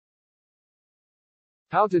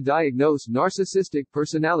How to diagnose narcissistic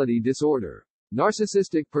personality disorder.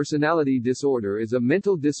 Narcissistic personality disorder is a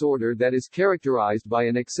mental disorder that is characterized by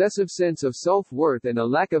an excessive sense of self-worth and a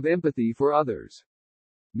lack of empathy for others.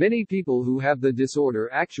 Many people who have the disorder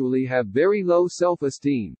actually have very low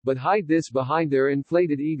self-esteem, but hide this behind their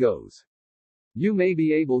inflated egos. You may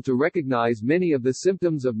be able to recognize many of the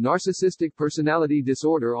symptoms of narcissistic personality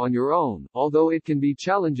disorder on your own, although it can be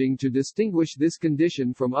challenging to distinguish this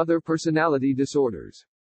condition from other personality disorders.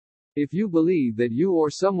 If you believe that you or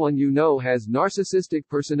someone you know has narcissistic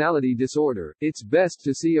personality disorder, it's best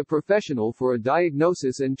to see a professional for a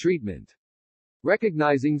diagnosis and treatment.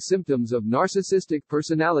 Recognizing symptoms of narcissistic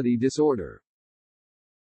personality disorder.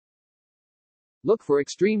 Look for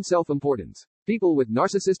extreme self-importance. People with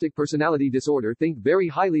narcissistic personality disorder think very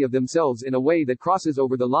highly of themselves in a way that crosses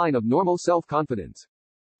over the line of normal self-confidence.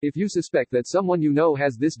 If you suspect that someone you know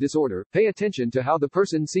has this disorder, pay attention to how the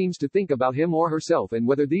person seems to think about him or herself and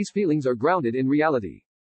whether these feelings are grounded in reality.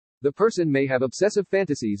 The person may have obsessive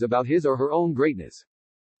fantasies about his or her own greatness.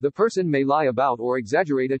 The person may lie about or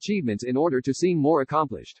exaggerate achievements in order to seem more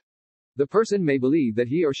accomplished. The person may believe that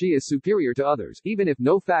he or she is superior to others, even if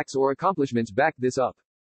no facts or accomplishments back this up.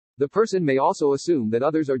 The person may also assume that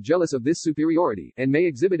others are jealous of this superiority, and may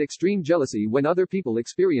exhibit extreme jealousy when other people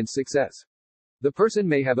experience success. The person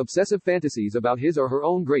may have obsessive fantasies about his or her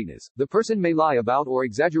own greatness. The person may lie about or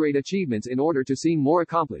exaggerate achievements in order to seem more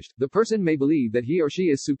accomplished. The person may believe that he or she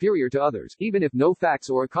is superior to others, even if no facts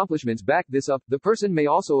or accomplishments back this up. The person may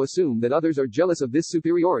also assume that others are jealous of this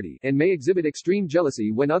superiority, and may exhibit extreme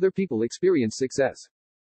jealousy when other people experience success.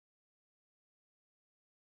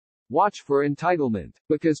 Watch for entitlement.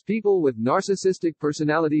 Because people with narcissistic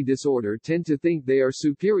personality disorder tend to think they are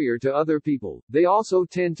superior to other people, they also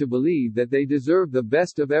tend to believe that they deserve the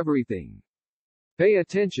best of everything. Pay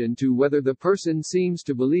attention to whether the person seems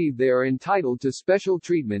to believe they are entitled to special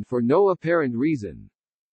treatment for no apparent reason.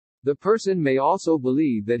 The person may also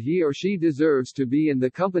believe that he or she deserves to be in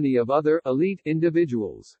the company of other, elite,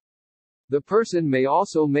 individuals. The person may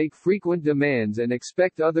also make frequent demands and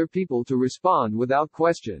expect other people to respond without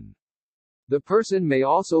question. The person may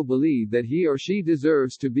also believe that he or she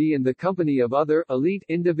deserves to be in the company of other, elite,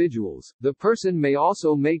 individuals. The person may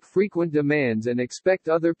also make frequent demands and expect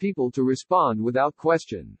other people to respond without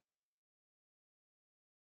question.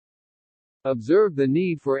 Observe the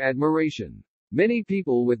need for admiration. Many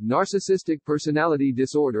people with narcissistic personality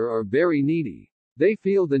disorder are very needy. They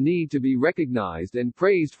feel the need to be recognized and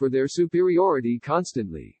praised for their superiority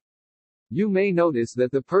constantly. You may notice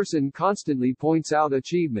that the person constantly points out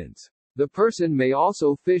achievements. The person may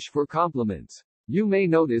also fish for compliments. You may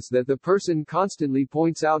notice that the person constantly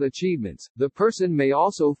points out achievements. The person may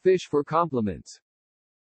also fish for compliments.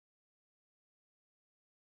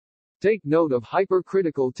 Take note of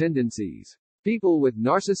hypercritical tendencies. People with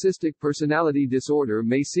narcissistic personality disorder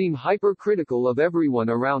may seem hypercritical of everyone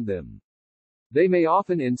around them. They may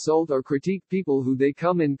often insult or critique people who they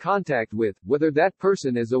come in contact with, whether that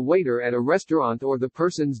person is a waiter at a restaurant or the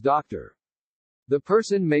person's doctor. The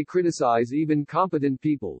person may criticize even competent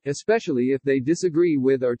people, especially if they disagree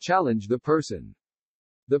with or challenge the person.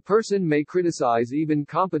 The person may criticize even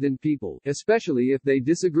competent people, especially if they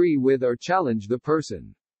disagree with or challenge the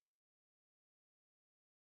person.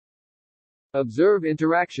 Observe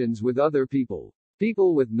interactions with other people.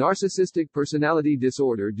 People with narcissistic personality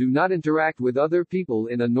disorder do not interact with other people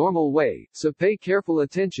in a normal way, so pay careful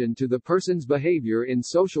attention to the person's behavior in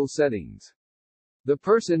social settings. The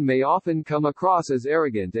person may often come across as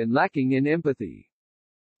arrogant and lacking in empathy.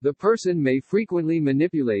 The person may frequently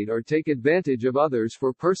manipulate or take advantage of others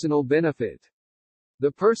for personal benefit.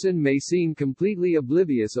 The person may seem completely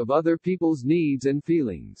oblivious of other people's needs and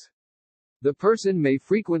feelings. The person may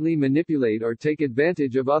frequently manipulate or take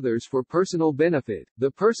advantage of others for personal benefit.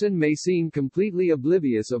 The person may seem completely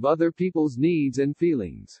oblivious of other people's needs and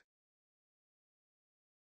feelings.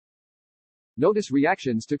 Notice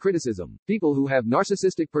reactions to criticism. People who have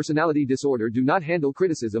narcissistic personality disorder do not handle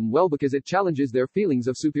criticism well because it challenges their feelings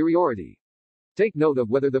of superiority. Take note of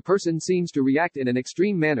whether the person seems to react in an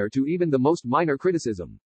extreme manner to even the most minor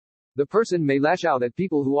criticism. The person may lash out at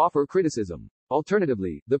people who offer criticism.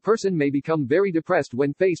 Alternatively, the person may become very depressed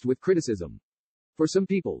when faced with criticism. For some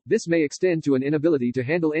people, this may extend to an inability to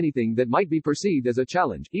handle anything that might be perceived as a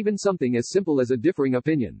challenge, even something as simple as a differing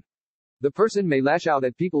opinion. The person may lash out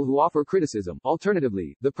at people who offer criticism.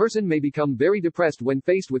 Alternatively, the person may become very depressed when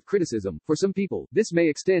faced with criticism. For some people, this may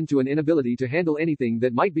extend to an inability to handle anything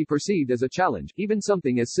that might be perceived as a challenge, even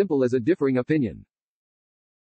something as simple as a differing opinion.